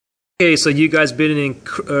Okay, so you guys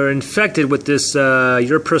are infected with this,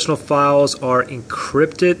 your personal files are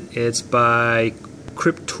encrypted. It's by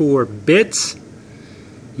Cryptorbit.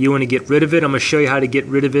 You want to get rid of it. I'm going to show you how to get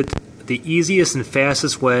rid of it the easiest and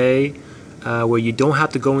fastest way, where you don't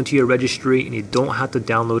have to go into your registry and you don't have to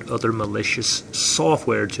download other malicious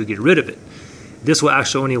software to get rid of it. This will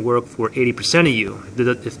actually only work for 80% of you.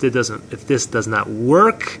 If this does not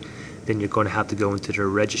work, then you're going to have to go into the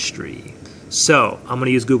registry. So I'm going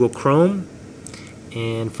to use Google Chrome,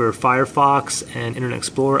 and for Firefox and Internet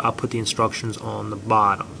Explorer, I'll put the instructions on the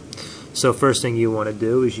bottom. So first thing you want to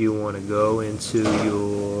do is you want to go into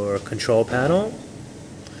your control panel,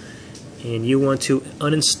 and you want to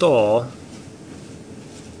uninstall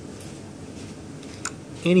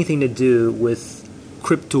anything to do with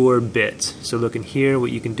Cryptorbit. So look in here,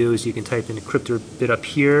 what you can do is you can type in Cryptorbit up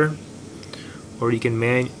here, or you can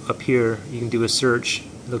up here, you can do a search,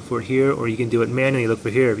 look for it here, or you can do it manually, look for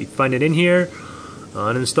here. If you find it in here,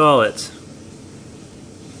 uninstall it.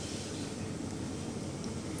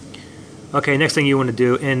 Okay, next thing you want to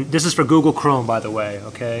do, and this is for Google Chrome, by the way,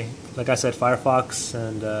 okay? Like I said, Firefox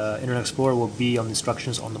and Internet Explorer will be on the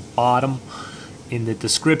instructions on the bottom in the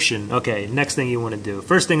description. Okay, next thing you want to do.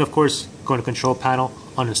 First thing, of course, go to Control Panel,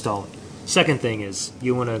 uninstall it. Second thing is,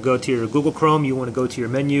 you want to go to your Google Chrome, you want to go to your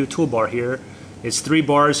menu toolbar here. It's 3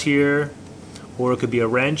 bars here, or it could be a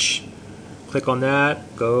wrench. Click on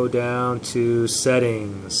that, go down to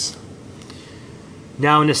Settings.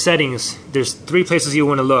 Now in the settings, there's 3 places you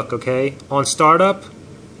want to look, okay? On Startup,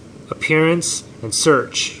 Appearance, and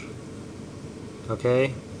Search.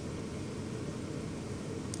 Okay?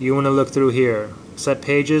 You want to look through here. Set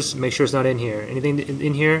Pages, make sure it's not in here. Anything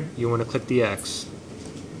in here, you want to click the X.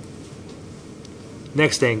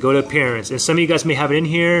 Next thing, go to Appearance. And some of you guys may have it in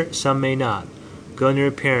here, some may not. Go under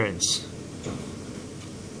Appearance.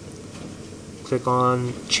 Click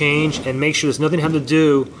on Change, and make sure there's nothing to have to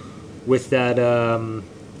do with that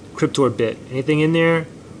Cryptorbit. Anything in there,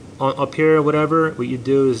 up here or whatever, what you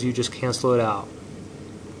do is you just cancel it out.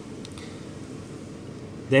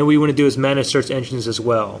 Then what you want to do is manage search engines as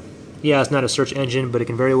well. Yeah, it's not a search engine, but it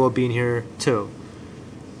can very well be in here too.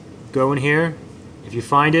 Go in here, if you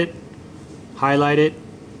find it, highlight it,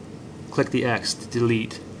 click the X to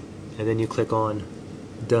delete, and then you click on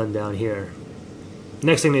Done down here.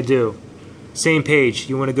 Next thing to do, same page,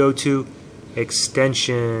 you want to go to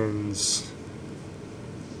Extensions.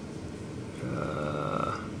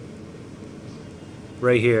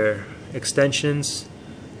 Right here, Extensions.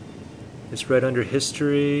 It's right under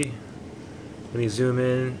History. Let me zoom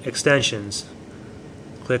in. Extensions.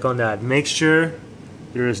 Click on that. Make sure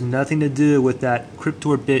there is nothing to do with that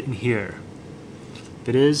Cryptorbit in here. If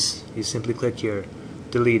it is, you simply click here.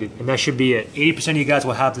 Delete it. And that should be it. 80% of you guys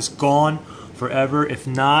will have this gone forever. If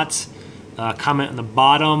not, comment on the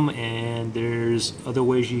bottom, and there's other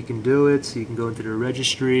ways you can do it. So you can go into the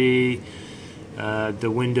registry, the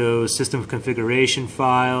Windows system configuration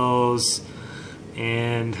files,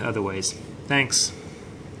 and other ways. Thanks.